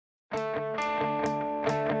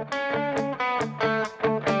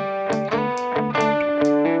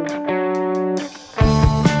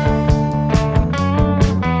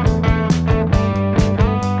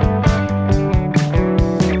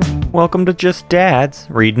welcome to Just Dads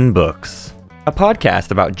Reading Books, a podcast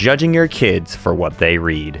about judging your kids for what they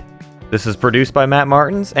read. This is produced by Matt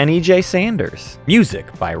Martins and EJ Sanders.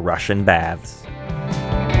 Music by Russian Baths.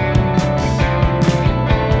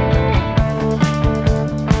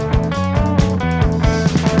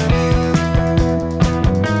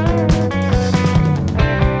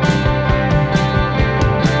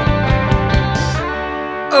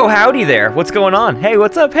 Oh, howdy there. What's going on? Hey,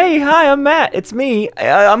 what's up? Hey, hi, I'm Matt. It's me.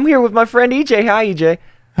 I'm here with my friend EJ. Hi, EJ.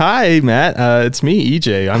 Hi, Matt. It's me,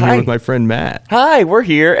 EJ. I'm here with my friend Matt. Hi, we're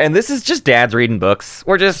here, and this is just Dads Reading Books.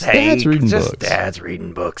 We're just, Dads Reading Books. Dads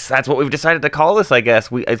Reading Books. That's what we've decided to call this, I guess.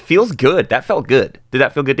 It feels good. That felt good. Did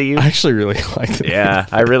that feel good to you? I actually really liked it. Yeah,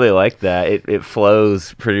 I really like that. It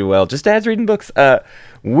flows pretty well. Just Dads Reading Books.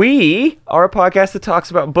 We are a podcast that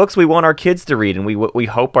talks about books we want our kids to read, and we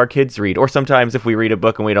hope our kids read. Or sometimes if we read a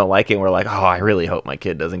book and we don't like it, we're like, oh, I really hope my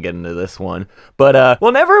kid doesn't get into this one. But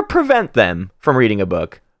we'll never prevent them from reading a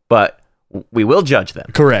book, but we will judge them.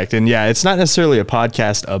 Correct. And yeah, it's not necessarily a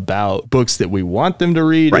podcast about books that we want them to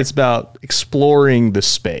read. Right. It's about exploring the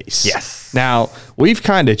space. Yes. Now, we've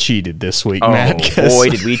kind of cheated this week, Matt. Oh,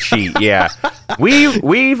 boy, did we cheat. Yeah.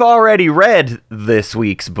 We've already read this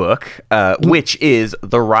week's book, which is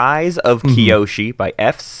The Rise of Kyoshi by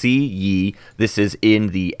F.C. Yee. This is in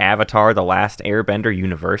the Avatar: The Last Airbender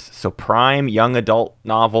universe. So prime young adult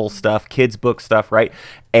novel stuff, kids book stuff, right?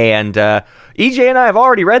 And EJ and I have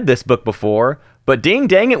already read this book before, but ding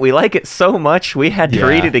dang it, we like it so much we had to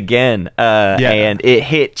read it again. And it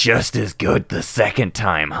hit just as good the second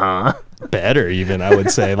time, huh? Better even, I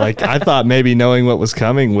would say. Like, I thought maybe knowing what was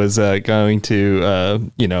coming was going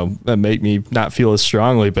to make me not feel as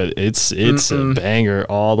strongly, but it's a banger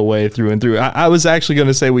all the way through and through. I was actually going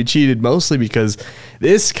to say we cheated mostly because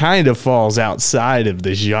this kind of falls outside of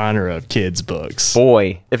the genre of kids books.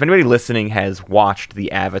 Boy, if anybody listening has watched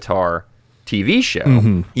the Avatar TV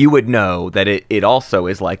show, you would know that it also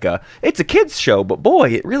is like it's a kids show, but boy,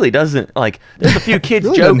 it really doesn't, like, there's a few kids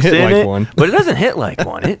really jokes in like it, but it doesn't hit like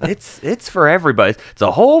one. It's for everybody. It's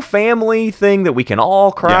a whole family thing that we can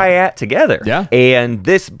all cry at together. Yeah. And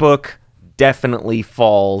this book definitely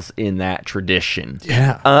falls in that tradition.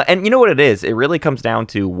 Yeah. And you know what it is? It really comes down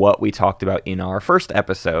to what we talked about in our first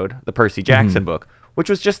episode, the Percy Jackson book, which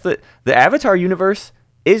was just that the Avatar universe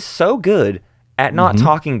is so good at not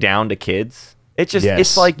talking down to kids. It's just,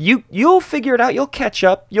 it's like, you'll figure it out. You'll catch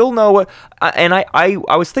up. You'll know what. And I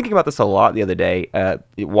was thinking about this a lot the other day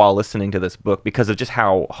while listening to this book because of just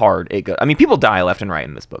how hard it goes. I mean, people die left and right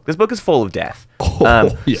in this book. This book is full of death.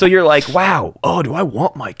 So you're like, wow, do I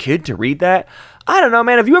want my kid to read that? I don't know,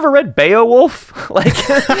 man. Have you ever read Beowulf? Like,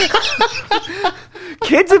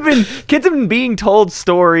 kids have been being told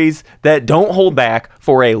stories that don't hold back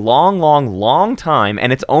for a long, long, long time,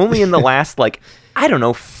 and it's only in the last, like, I don't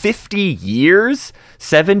know, 50 years,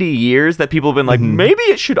 70 years that people have been like, maybe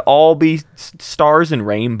it should all be stars and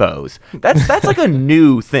rainbows. That's like a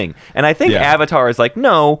new thing. And I think Avatar is like,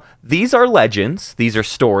 no, these are legends, these are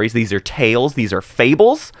stories, these are tales, these are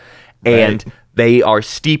fables, and they are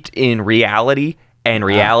steeped in reality, and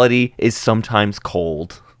reality is sometimes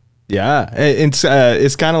cold. Yeah, it's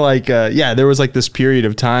kind of like, there was like this period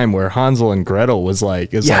of time where Hansel and Gretel was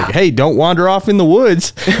like, like, hey, don't wander off in the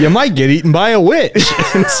woods. You might get eaten by a witch.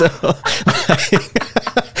 And so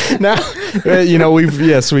now,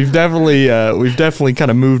 we've definitely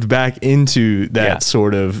kind of moved back into that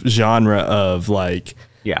sort of genre of like,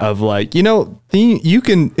 you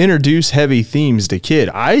can introduce heavy themes to kid.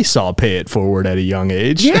 I saw Pay It Forward at a young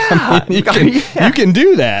age. Yeah. I mean, you can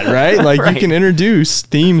do that, right? Like you can introduce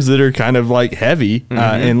themes that are kind of like heavy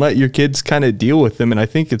and let your kids kind of deal with them. And I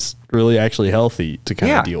think it's really actually healthy to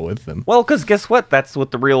kind of deal with them. Well, because guess what? That's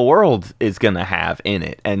what the real world is going to have in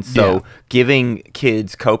it. And so giving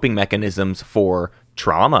kids coping mechanisms for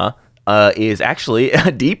trauma is actually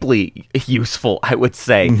deeply useful, I would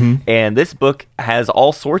say. And this book has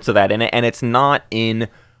all sorts of that in it, and it's not in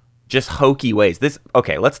just hokey ways.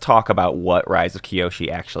 Let's talk about what Rise of Kyoshi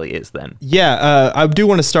actually is then. Yeah, I do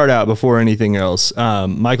want to start out before anything else.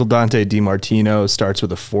 Michael Dante DiMartino starts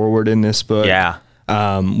with a foreword in this book. Yeah.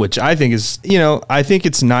 Which I think is, I think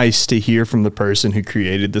it's nice to hear from the person who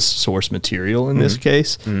created this source material in this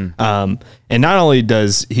case. And not only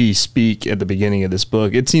does he speak at the beginning of this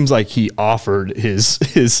book, it seems like he offered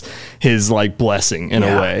his like blessing in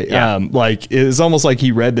a way. Like it's almost like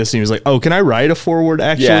he read this and he was like, "Oh, can I write a foreword?"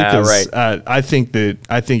 Actually, I think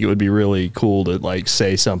it would be really cool to like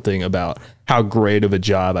say something about how great of a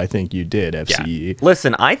job I think you did, FCE. Yeah.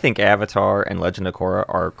 Listen, I think Avatar and Legend of Korra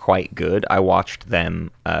are quite good. I watched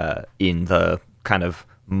them in the kind of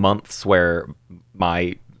months where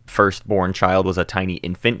my firstborn child was a tiny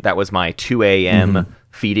infant. That was my 2 a.m.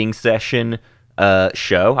 feeding session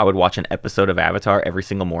show. I would watch an episode of Avatar every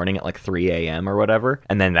single morning at like 3 a.m. or whatever.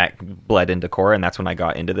 And then that bled into Korra, and that's when I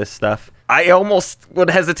got into this stuff. I almost would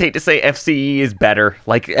hesitate to say FCE is better.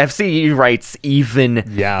 Like, FCE writes even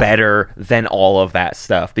better than all of that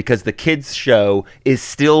stuff, because the kids show is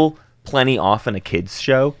still plenty often a kids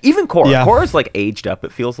show. Even Korra. Yeah. Korra's like aged up,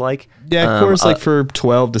 it feels like. Yeah, Korra's like for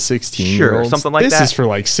 12 to 16 year olds. Something like this that. This is for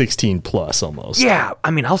like 16 plus almost. Yeah, I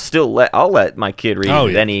mean, I'll let my kid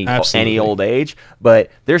read at any old age, but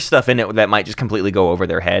there's stuff in it that might just completely go over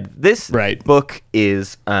their head. This book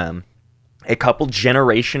is a couple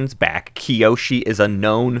generations back. Kyoshi is a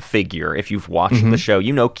known figure. If you've watched the show,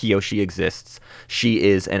 you know Kyoshi exists. She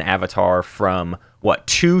is an avatar from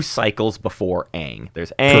 2 cycles before Aang.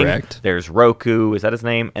 There's Aang, correct. There's Roku, is that his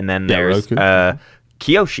name? And then there's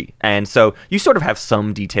Kyoshi. And so you sort of have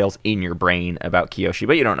some details in your brain about Kyoshi,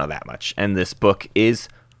 but you don't know that much. And this book is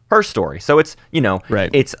her story. So it's,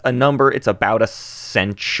 it's a number, it's about a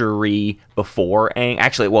century before Aang.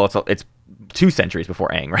 Actually, well, it's 2 centuries before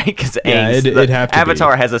Aang, right? Because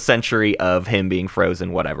Avatar has a century of him being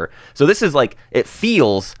frozen, whatever. So this is like, it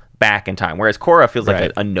feels back in time, whereas Korra feels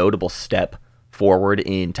like a notable step forward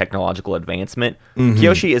in technological advancement.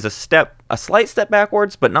 Kyoshi is a slight step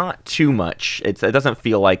backwards, but not too much. It doesn't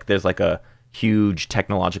feel like there's like a huge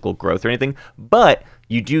technological growth or anything, but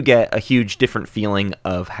you do get a huge different feeling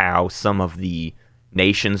of how some of the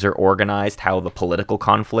nations are organized, how the political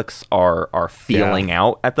conflicts are feeling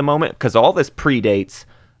out at the moment, because all this predates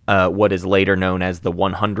what is later known as the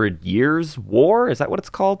 100 Years War. Is that what it's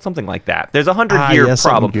called? Something like that. There's a 100-year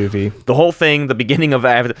problem. Goofy. The whole thing, the beginning of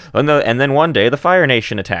Avatar, and then one day the Fire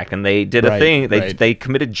Nation attacked, and they did a thing. They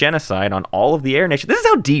committed genocide on all of the Air Nation. This is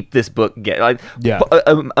how deep this book gets. Like,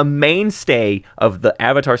 a mainstay of the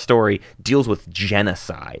Avatar story deals with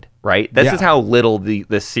genocide. Right? This is how little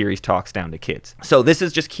this series talks down to kids. So this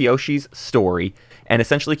is just Kyoshi's story, and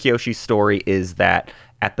essentially Kyoshi's story is that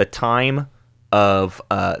at the time of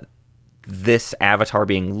this avatar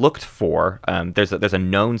being looked for, there's a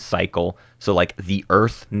known cycle. So like the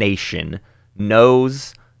Earth Nation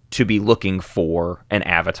knows to be looking for an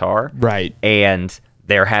avatar, right? And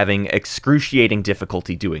they're having excruciating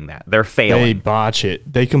difficulty doing that. They're failing. They botch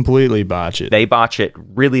it. They completely botch it. They botch it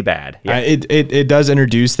really bad. Yeah. It does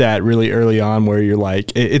introduce that really early on, where you're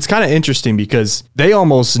like, it's kind of interesting because they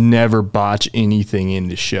almost never botch anything in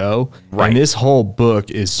the show. Right. And this whole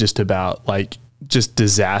book is just about like just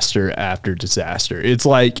disaster after disaster. It's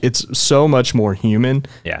like, it's so much more human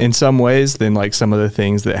in some ways than like some of the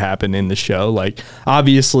things that happen in the show. Like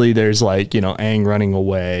obviously there's like, Aang running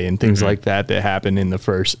away and things like that happen in the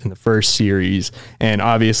first series. And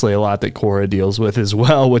obviously a lot that Korra deals with as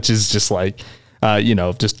well, which is just like,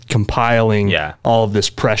 just compiling all of this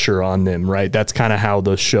pressure on them, right? That's kind of how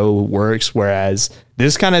the show works. Whereas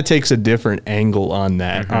this kind of takes a different angle on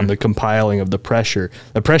that, on the compiling of the pressure.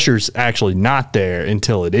 The pressure's actually not there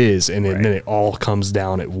until it is, and then it all comes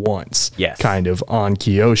down at once, kind of on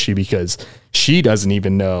Kyoshi, because she doesn't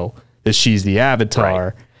even know that she's the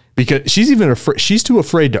avatar, because she's too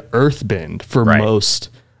afraid to earthbend for most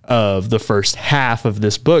of the first half of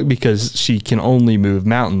this book, because she can only move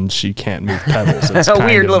mountains. She can't move pebbles. It's a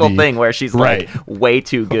weird little thing where she's like way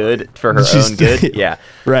too good for her own good. Yeah.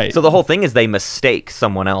 Right. So the whole thing is they mistake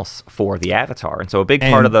someone else for the avatar. And so a big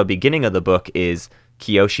part of the beginning of the book is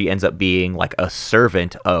Kyoshi ends up being like a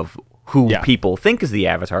servant of who people think is the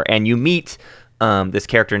avatar. And you meet this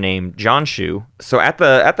character named Jonshu. So at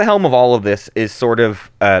the helm of all of this is sort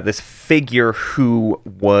of this figure who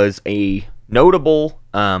was a notable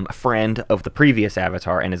friend of the previous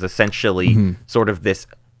avatar, and is essentially sort of this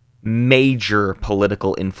major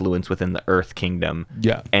political influence within the Earth Kingdom.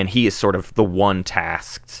 Yeah. And he is sort of the one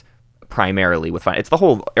tasked primarily with it's the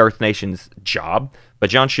whole Earth Nation's job, but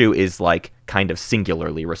Jonshu is like kind of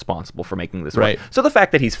singularly responsible for making this work. So the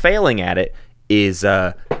fact that he's failing at it is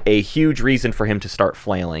a huge reason for him to start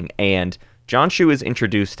flailing. And Jonshu is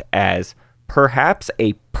introduced as perhaps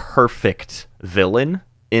a perfect villain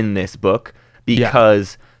in this book,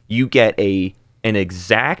 because you get an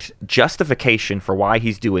exact justification for why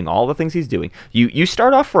he's doing all the things he's doing. You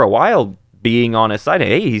start off for a while being on his side.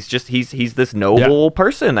 Hey, he's this noble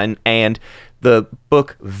person, and the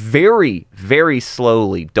book very, very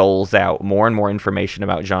slowly doles out more and more information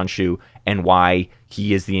about Jonshu and why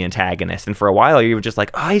he is the antagonist. And for a while you were just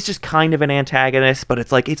like, oh, he's just kind of an antagonist, but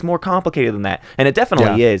it's like, it's more complicated than that. And it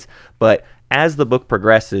definitely is. But as the book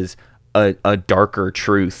progresses, a darker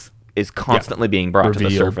truth is constantly being brought to the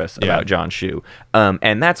surface about Jonshu.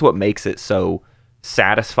 And that's what makes it so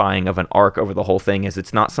satisfying of an arc over the whole thing is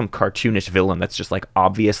it's not some cartoonish villain that's just like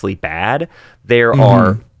obviously bad. There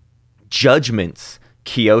are judgments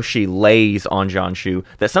Kyoshi lays on Jianshu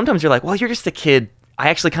that sometimes you're like, well, you're just a kid. I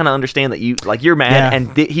actually kind of understand that you're mad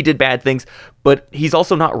and he did bad things, but he's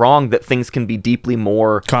also not wrong that things can be deeply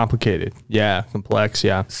more complicated. Yeah, complex.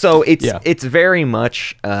 Yeah. So it's very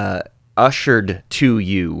much ushered to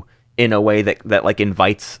you in a way that like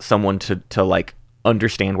invites someone to like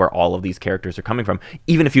understand where all of these characters are coming from.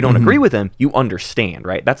 Even if you don't agree with them, you understand,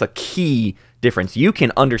 right? That's a key difference. You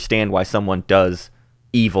can understand why someone does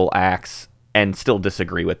evil acts and still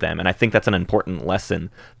disagree with them. And I think that's an important lesson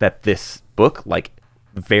that this book, like,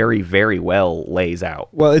 very, very well lays out.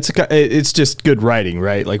 Well, it's just good writing,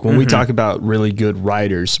 right? Like when we talk about really good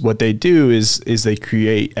writers, what they do is they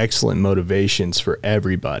create excellent motivations for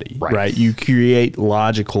everybody, right? You create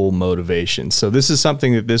logical motivations. So this is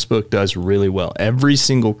something that this book does really well. Every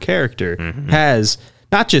single character has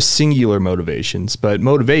not just singular motivations, but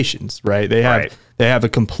motivations, right? They have a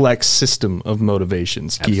complex system of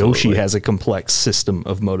motivations. Kyoshi has a complex system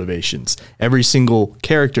of motivations. Every single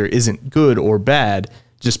character isn't good or bad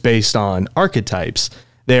just based on archetypes.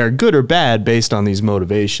 They are good or bad based on these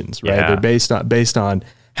motivations, right? They're based on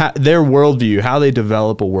their worldview, how they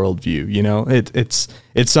develop a worldview. You know, it's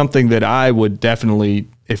something that I would definitely,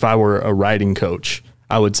 if I were a writing coach,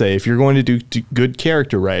 I would say if you're going to do good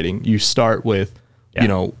character writing, you start with, you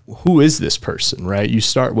know, who is this person, right? You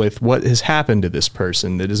start with what has happened to this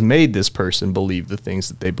person that has made this person believe the things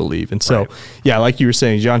that they believe. And so, like you were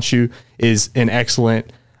saying, Jianshu is an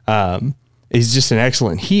excellent, he's just an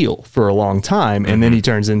excellent heel for a long time. And then he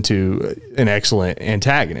turns into an excellent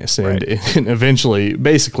antagonist and eventually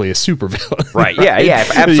basically a supervillain. Right. Yeah,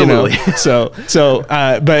 absolutely. You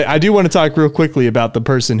know? But I do want to talk real quickly about the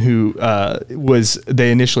person who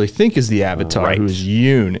they initially think is the Avatar, who is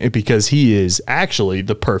Yoon, because he is actually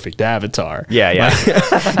the perfect Avatar. Yeah.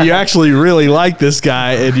 Like, you actually really like this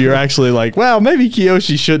guy, and you're actually like, well, maybe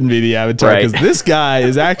Kyoshi shouldn't be the Avatar because this guy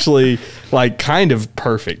is actually like kind of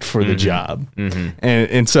perfect for the job.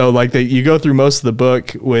 And so like you go through most of the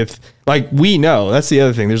book with like, we know that's the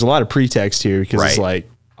other thing. There's a lot of pretext here because it's like,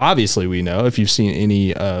 obviously we know if you've seen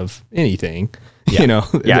any of anything, you know,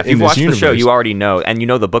 if you've watched the show, you already know, and you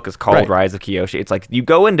know, the book is called Rise of Kyoshi. It's like you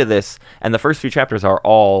go into this and the first few chapters are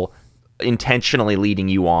all intentionally leading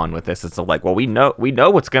you on with this. It's like, well, we know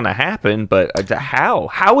what's going to happen, but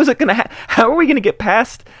how is it going to how are we going to get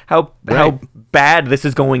past how bad this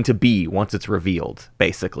is going to be once it's revealed,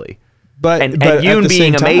 basically. But Yoon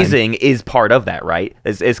being amazing is part of that, right?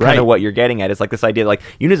 Is kind of what you're getting at. It's like this idea, like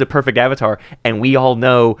Yoon is a perfect Avatar, and we all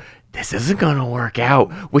know this isn't going to work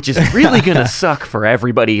out, which is really going to suck for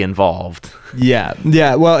everybody involved. Yeah.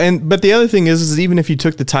 Well, but the other thing is even if you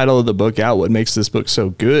took the title of the book out, what makes this book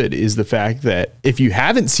so good is the fact that if you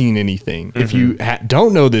haven't seen anything, if you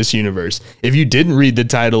don't know this universe, if you didn't read the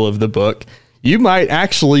title of the book, you might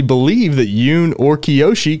actually believe that Yoon or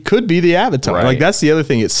Kyoshi could be the Avatar. Like that's the other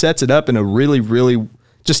thing. It sets it up in a really, really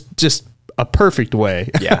just a perfect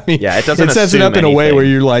way. Yeah. I mean, it doesn't. It sets it up in a way where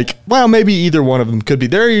you're like, well, maybe either one of them could be.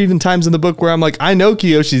 There are even times in the book where I'm like, I know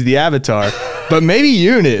Kyoshi's the Avatar, but maybe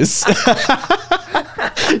Yoon is.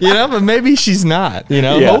 You know, but maybe she's not. You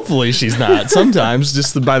know, hopefully she's not. Sometimes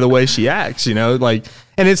just by the way she acts. You know, like,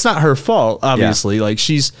 and it's not her fault. Obviously, like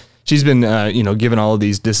she's been, given all of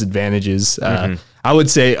these disadvantages. I would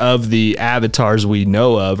say of the avatars we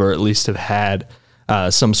know of, or at least have had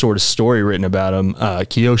some sort of story written about him,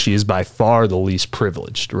 Kyoshi is by far the least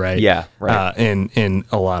privileged, right? Yeah, right. In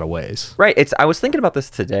a lot of ways. Right. I was thinking about this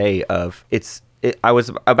today I was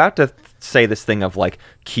about to say this thing of like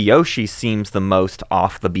Kyoshi seems the most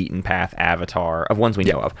off the beaten path avatar of ones we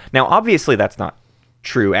know of. Now, obviously that's not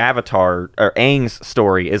true. Avatar or Aang's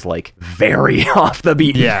story is like very off the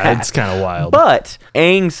beaten path. Yeah, it's kind of wild. But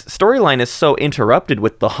Aang's storyline is so interrupted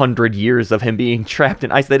with the 100 years of him being trapped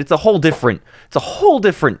in ice that it's a whole different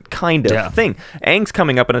kind of thing. Aang's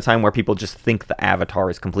coming up in a time where people just think the Avatar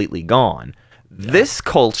is completely gone. Yeah. This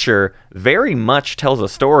culture very much tells a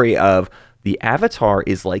story of the Avatar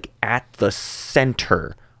is like at the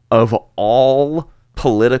center of all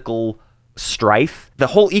political strife. The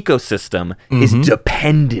whole ecosystem is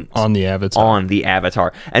dependent on the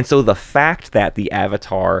Avatar. And so the fact that the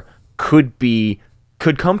Avatar could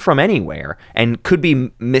come from anywhere and could be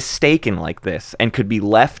mistaken like this and could be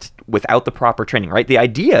left without the proper training, right? The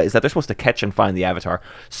idea is that they're supposed to catch and find the Avatar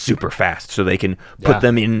super fast so they can put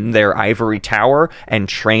them in their ivory tower and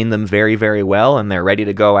train them very, very well, and they're ready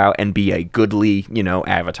to go out and be a goodly,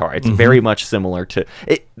 Avatar. It's very much similar to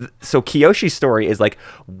it. So Kyoshi's story is like,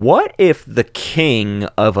 what if the king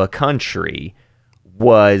of a country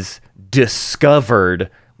was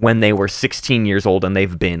discovered when they were 16 years old and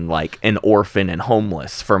they've been like an orphan and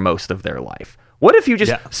homeless for most of their life? What if you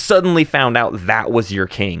just suddenly found out that was your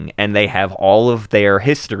king and they have all of their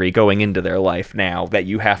history going into their life now that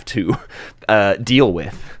you have to deal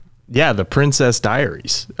with? Yeah, the Princess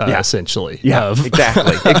Diaries, essentially. Yeah,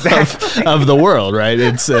 exactly. Of the world, right?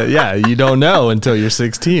 It's you don't know until you're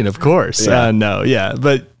 16, of course.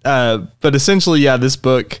 But essentially, this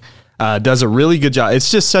book does a really good job. It's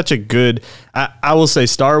just such a good. I will say,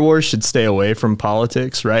 Star Wars should stay away from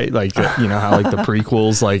politics, right? Like you know how like the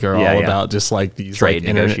prequels like are all about just like these trade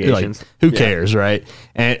like negotiations. Like, who cares, right?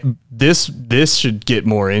 And this should get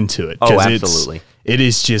more into it. Oh, absolutely. It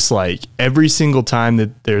is just like every single time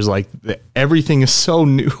that there's like everything is so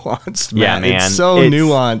nuanced, man. Yeah, man. It's so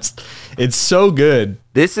nuanced. It's so good.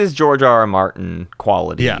 This is George R. R. Martin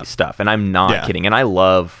quality stuff, and I'm not kidding. And I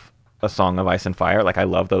love A Song of Ice and Fire. Like, I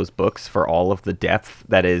love those books for all of the depth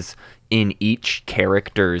that is in each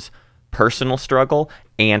character's personal struggle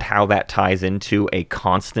and how that ties into a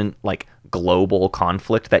constant, like, global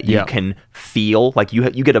conflict that you can feel. Like, you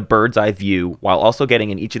get a bird's eye view while also getting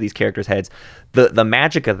in each of these characters' heads. The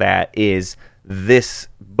magic of that is this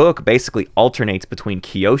book basically alternates between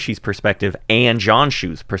Kyoshi's perspective and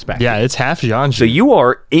Janshu's perspective. Yeah, it's half Janshu. So you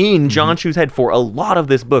are in Janshu's head for a lot of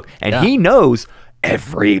this book, and he knows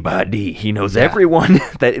everybody. He knows everyone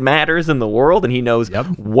that matters in the world, and he knows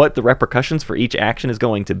what the repercussions for each action is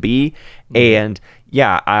going to be. And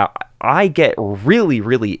I get really,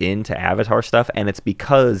 really into Avatar stuff, and it's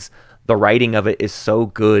because the writing of it is so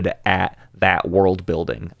good at that world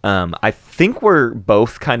building. I think we're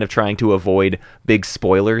both kind of trying to avoid big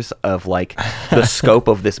spoilers of like the scope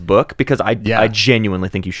of this book, because I genuinely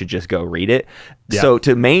think you should just go read it. So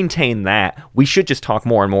to maintain that, we should just talk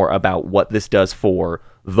more and more about what this does for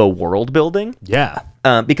the world building.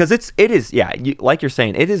 Because it is like you're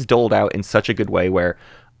saying, it is doled out in such a good way where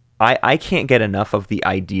I can't get enough of the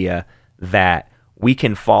idea that we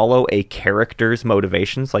can follow a character's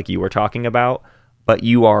motivations like you were talking about, but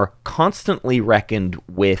you are constantly reckoned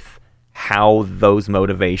with how those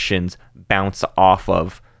motivations bounce off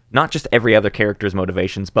of not just every other character's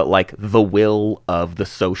motivations, but like the will of the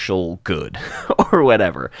social good or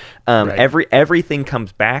whatever. Everything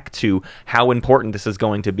comes back to how important this is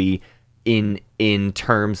going to be in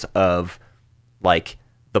terms of like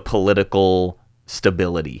the political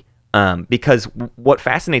stability. Because what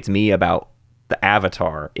fascinates me about the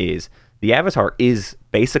Avatar is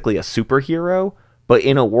basically a superhero, but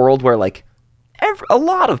in a world where like a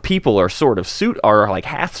lot of people are sort of are like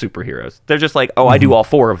half superheroes. They're just like, I do all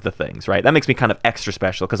four of the things, right? That makes me kind of extra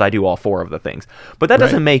special because I do all four of the things. But that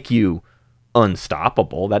doesn't make you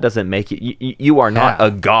unstoppable. That doesn't make you are not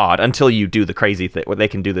a god until you do the crazy thing where they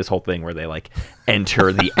can do this whole thing where they like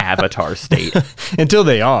enter the avatar state. Until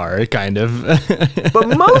they are, kind of.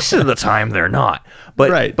 But most of the time they're not.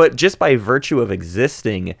 But just by virtue of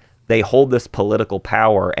existing, they hold this political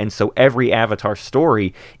power, and so every Avatar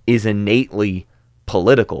story is innately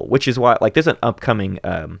political, which is why like there's an upcoming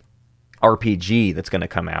RPG that's going to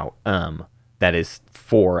come out that is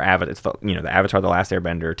for Avatar. It's the Avatar: The Last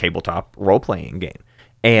Airbender tabletop role-playing game.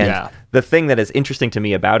 And the thing that is interesting to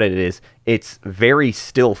me about it is it's very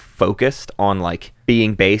still focused on like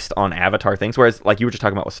being based on Avatar things, whereas like you were just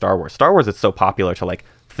talking about with Star Wars, it's so popular to like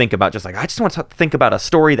think about just like, I just want to think about a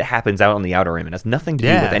story that happens out on the Outer Rim and has nothing to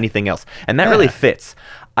do with anything else. And that really fits.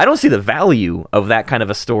 I don't see the value of that kind of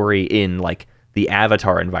a story in like the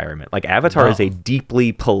Avatar environment. Like Avatar is a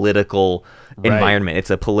deeply political environment. It's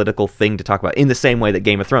a political thing to talk about in the same way that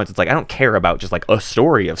Game of Thrones. It's like, I don't care about just like a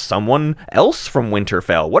story of someone else from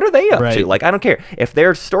Winterfell. What are they up to? Like, I don't care. If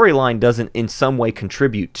their storyline doesn't in some way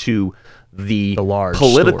contribute to the large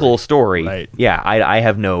political story, I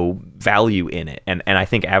have no value in it. And I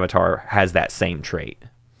think Avatar has that same trait.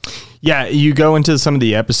 Yeah, you go into some of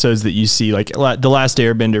the episodes that you see, like The Last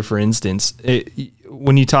Airbender, for instance.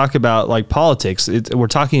 When you talk about like politics, we're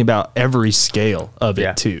talking about every scale of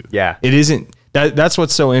it too. Yeah, it isn't. That's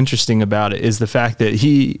what's so interesting about it is the fact that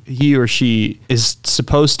he or she is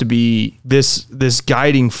supposed to be this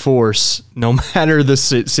guiding force no matter the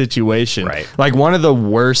situation. Right. Like one of the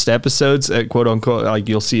worst episodes, quote unquote, like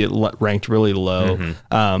you'll see it ranked really low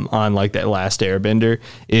on like that Last Airbender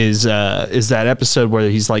is that episode where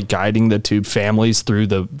he's like guiding the two families through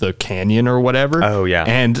the canyon or whatever. Oh yeah.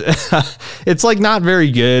 And it's like not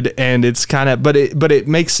very good, and it's kind of but it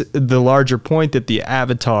makes the larger point that the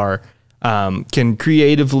Avatar can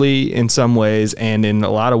creatively in some ways and in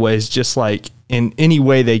a lot of ways, just like in any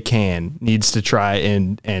way they can, needs to try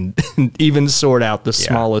and even sort out the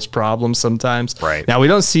smallest problems sometimes. Right. Now, we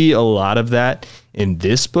don't see a lot of that in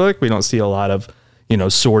this book. We don't see a lot of,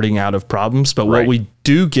 sorting out of problems. But what we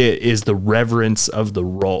do get is the reverence of the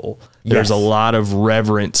role. There's a lot of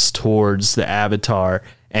reverence towards the Avatar.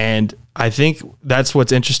 And I think that's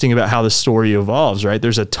what's interesting about how the story evolves, right?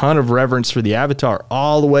 There's a ton of reverence for the Avatar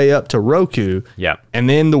all the way up to Roku. Yeah. And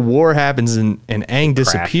then the war happens and Aang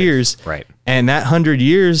disappears. Right. And that 100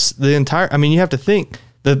 years, you have to think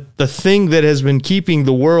the thing that has been keeping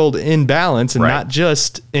the world in balance, and not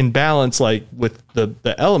just in balance like with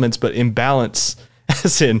the elements, but in balance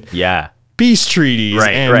as in peace treaties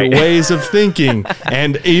and ways of thinking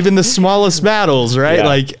and even the smallest battles, right? Yeah.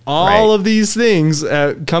 Like all of these things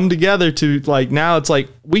come together to like, now it's like,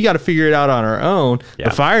 we got to figure it out on our own. Yeah.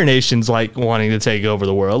 The Fire Nation's like wanting to take over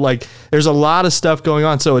the world. Like there's a lot of stuff going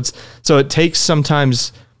on. So it takes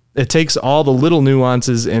all the little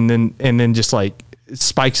nuances and then just like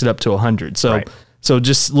spikes it up to 100. So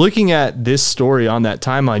just looking at this story on that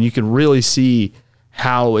timeline, you can really see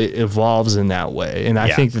how it evolves in that way. And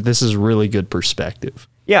I think that this is really good perspective.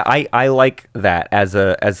 Yeah, I like that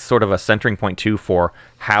as sort of a centering point too for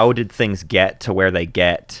how did things get to where they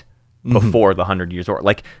get before the 100 Years' War.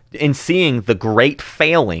 Like in seeing the great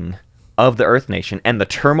failing of the Earth Nation and the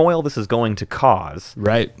turmoil this is going to cause,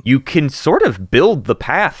 right? You can sort of build the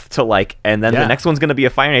path to like, and then the next one's going to be a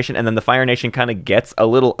Fire Nation, and then the Fire Nation kind of gets a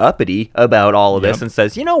little uppity about all of this and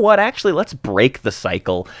says, you know what, actually, let's break the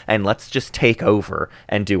cycle and let's just take over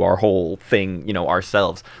and do our whole thing,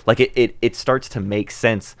 ourselves. Like it starts to make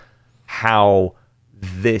sense how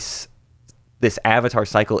this Avatar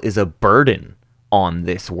cycle is a burden on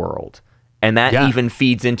this world. And that even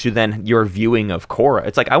feeds into then your viewing of Korra.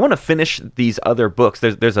 It's like, I want to finish these other books.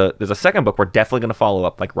 There's a second book we're definitely going to follow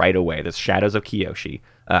up like right away. There's Shadows of Kyoshi.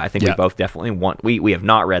 I think we both definitely want. We have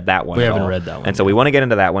not read that one. We haven't read that one, and so we want to get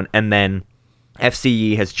into that one. And then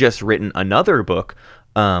FCE has just written another book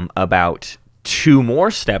about 2 more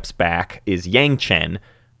steps back. Is Yang Chen.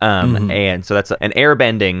 And so that's an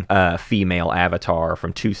airbending female avatar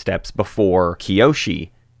from 2 steps before Kyoshi.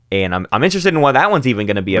 And I'm interested in what that one's even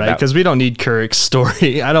going to be about. Because we don't need Kurik's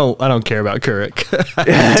story. I don't care about Kurik.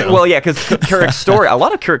 Well, yeah, because Kurik's story, a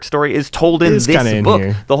lot of Kurik's story is told in this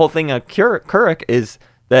book. The whole thing of Kurik is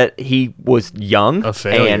that he was young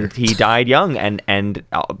and he died young, and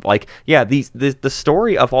the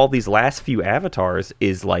story of all these last few avatars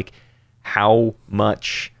is like how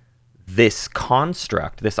much this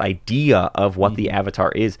construct, this idea of what the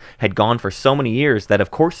avatar is, had gone for so many years that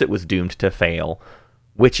of course it was doomed to fail.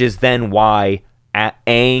 Which is then why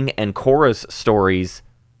Aang and Korra's stories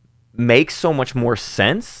make so much more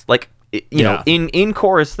sense. Like, in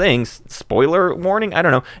Korra's things, spoiler warning, I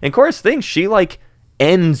don't know. In Korra's things, she like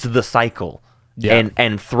ends the cycle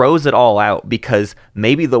and throws it all out because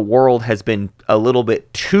maybe the world has been a little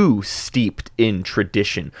bit too steeped in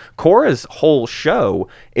tradition. Korra's whole show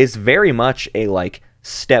is very much a like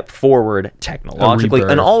step forward technologically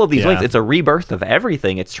and all of these ways. It's a rebirth of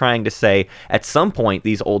everything. It's trying to say at some point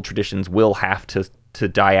these old traditions will have to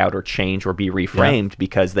die out or change or be reframed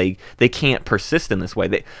because they can't persist in this way.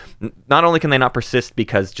 They not only can they not persist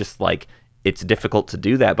because just like it's difficult to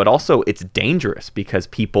do that, but also it's dangerous because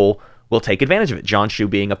people will take advantage of it. John Shu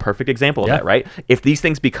being a perfect example of that, right? If these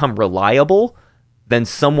things become reliable, then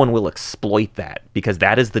someone will exploit that because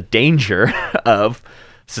that is the danger of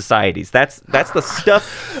societies. That's the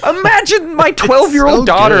stuff. Imagine my 12-year-old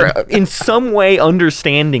daughter in some way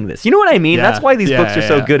understanding this. You know what I mean? That's why these books are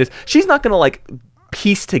so good. Is she's not going to like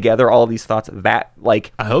piece together all these thoughts that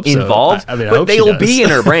like I hope involved, so. but they'll be in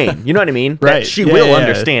her brain. You know what I mean? Right. That she will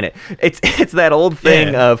understand it. It's that old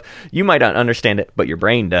thing of you might not understand it, but your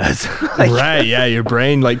brain does. Right. Yeah. Your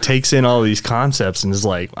brain like takes in all these concepts and is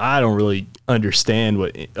like, I don't really understand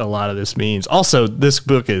what a lot of this means. Also, this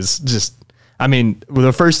book is just, I mean,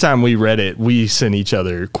 the first time we read it, we sent each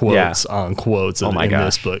other quotes on quotes in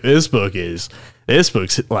this book. This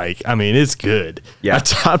book's like, I mean, it's good. Yeah.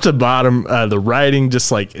 Top to bottom, the writing,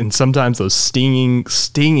 just like, and sometimes those stinging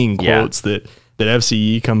quotes that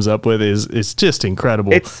FCE comes up with is just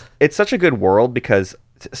incredible. It's such a good world because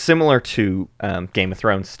similar to Game of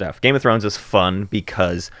Thrones stuff. Game of Thrones is fun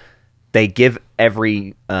because they give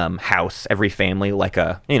every house, every family, like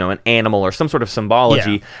an animal or some sort of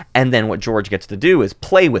symbology, and then what George gets to do is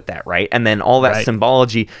play with that, right? And then all that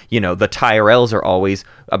symbology, the Tyrells are always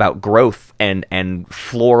about growth and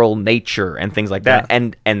floral nature and things like that,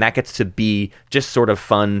 and that gets to be just sort of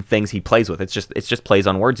fun things he plays with. It's just plays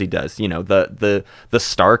on words he does. The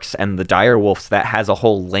Starks and the Direwolves, that has a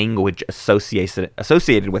whole language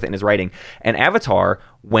associated with it in his writing. And Avatar,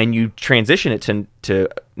 when you transition it to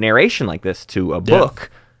narration like this, to a book,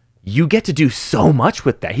 you get to do so much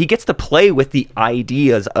with that. He gets to play with the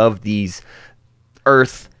ideas of these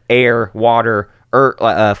earth, air, water,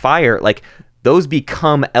 fire, like those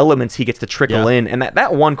become elements he gets to trickle in. And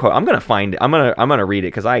that one quote, I'm gonna read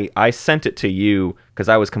it because I sent it to you because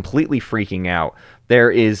I was completely freaking out.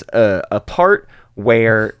 There is a part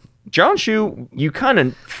where Jianshu, you kind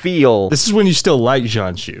of feel... This is when you still like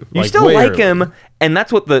Jianshu. You still like him, and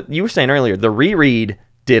that's what you were saying earlier. The reread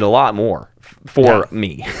did a lot more for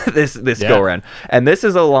me this go around. And this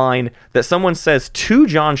is a line that someone says to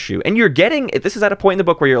Jianshu, and you're getting... This is at a point in the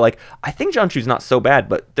book where you're like, I think Jianshu's not so bad,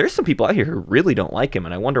 but there's some people out here who really don't like him,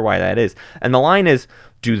 and I wonder why that is. And the line is,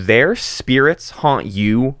 do their spirits haunt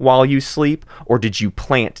you while you sleep, or did you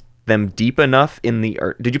plant them deep enough in the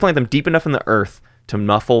earth? Did you plant them deep enough in the earth to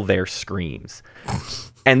muffle their screams?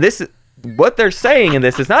 And this, what they're saying in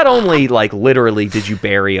this is not only like literally did you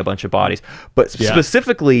bury a bunch of bodies, but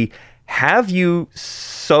specifically, have you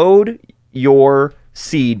sowed your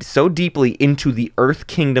seed so deeply into the Earth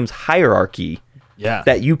Kingdom's hierarchy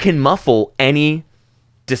that you can muffle any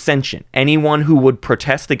dissension, anyone who would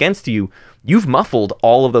protest against you? You've muffled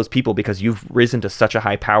all of those people because you've risen to such a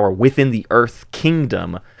high power within the Earth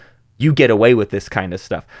Kingdom. You get away with this kind of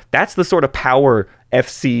stuff. That's the sort of power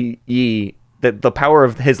FCE, that the power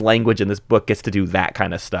of his language in this book gets to do that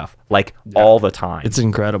kind of stuff, like all the time. It's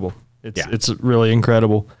incredible. It's really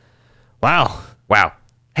incredible. Wow.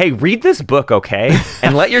 Hey, read this book, okay?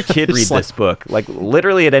 And let your kid read this book. Like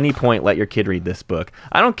literally at any point, let your kid read this book.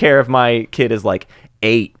 I don't care if my kid is like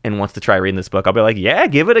 8 and wants to try reading this book. I'll be like, yeah,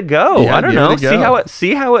 give it a go. I don't know.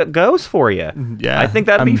 See how it goes for you. Yeah. I think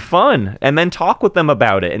that'd be fun. And then talk with them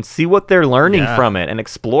about it and see what they're learning from it and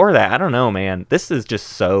explore that. I don't know, man. This is just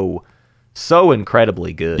so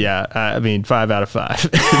incredibly good. Yeah, I mean, 5 out of 5.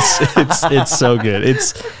 It's so good.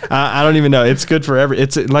 It's I don't even know. It's good for every.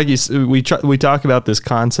 It's like we talk about this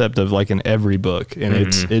concept of like in every book, and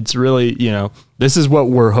it's really, this is what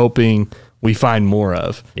we're hoping we find more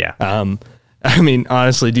of. Yeah. I mean,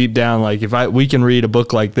 honestly, deep down, like if we can read a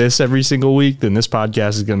book like this every single week, then this podcast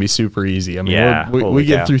is going to be super easy. I mean, we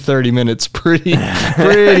get through 30 minutes pretty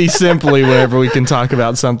simply whenever we can talk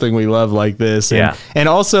about something we love like this. And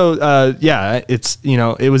also, it's,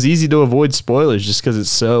 it was easy to avoid spoilers just because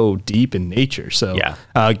it's so deep in nature. So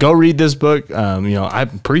go read this book.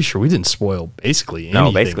 I'm pretty sure we didn't spoil basically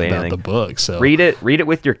anything about the book. So read it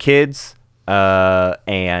with your kids.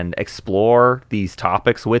 And explore these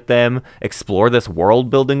topics with them, explore this world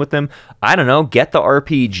building with them. I don't know, get the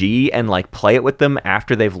RPG and like play it with them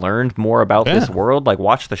after they've learned more about this world, like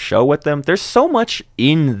watch the show with them. There's so much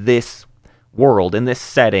in this world, in this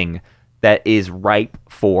setting, that is ripe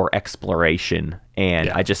for exploration. And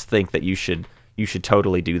I just think that you should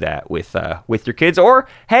totally do that with your kids. Or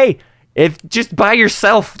hey, if just by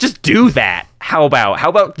yourself, just do that. How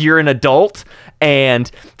about you're an adult and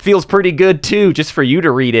feels pretty good too, just for you to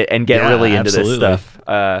read it and get really into this stuff.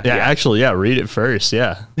 Actually, read it first,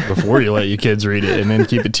 before you let your kids read it, and then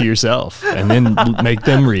keep it to yourself, and then make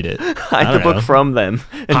them read it. Hide the book from them.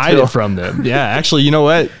 Hide it from them. Yeah, actually, you know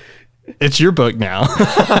what? It's your book now.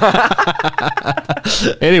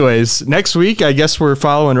 Anyways, next week I guess we're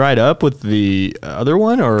following right up with the other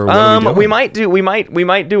one, or what we might do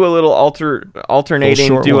a little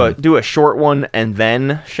alternating, do a short one and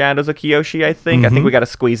then Shadows of Kyoshi. I think we got to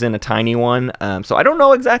squeeze in a tiny one. So I don't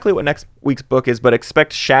know exactly what next week's book is, but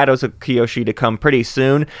expect Shadows of Kyoshi to come pretty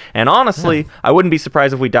soon. And honestly, I wouldn't be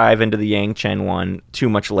surprised if we dive into the Yang Chen one too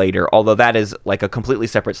much later. Although that is like a completely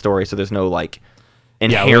separate story, so there's no like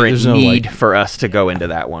inherent need for us to go into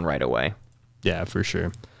that one right away. Yeah, for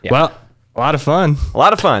sure. Yeah. Well, a lot of fun.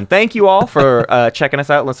 Thank you all for checking us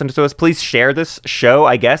out, listening to us. Please share this show,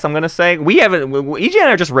 I guess I'm going to say. EJ and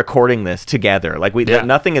I are just recording this together. Like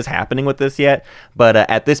nothing is happening with this yet. But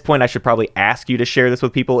at this point, I should probably ask you to share this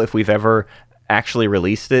with people if we've ever actually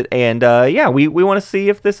released it. And we want to see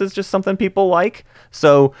if this is just something people like.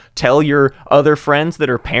 So tell your other friends that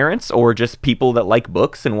are parents or just people that like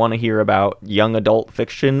books and want to hear about young adult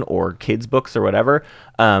fiction or kids books or whatever.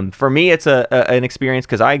 For me, it's an experience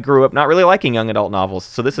because I grew up not really liking young adult novels.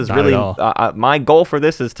 So this is really my goal for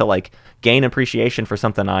this is to like gain appreciation for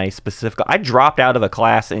something I dropped out of a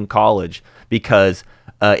class in college because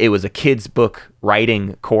it was a kids book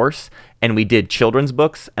writing course. And we did children's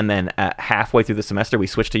books, and then halfway through the semester, we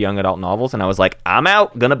switched to young adult novels, and I was like, I'm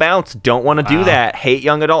out, gonna bounce, don't want to do that, hate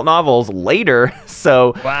young adult novels later.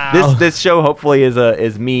 So this show hopefully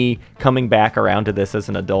is me coming back around to this as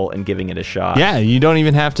an adult and giving it a shot. Yeah, you don't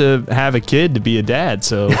even have to have a kid to be a dad,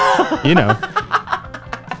 so,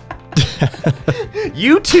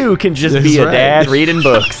 You too can just be a dad reading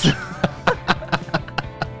books.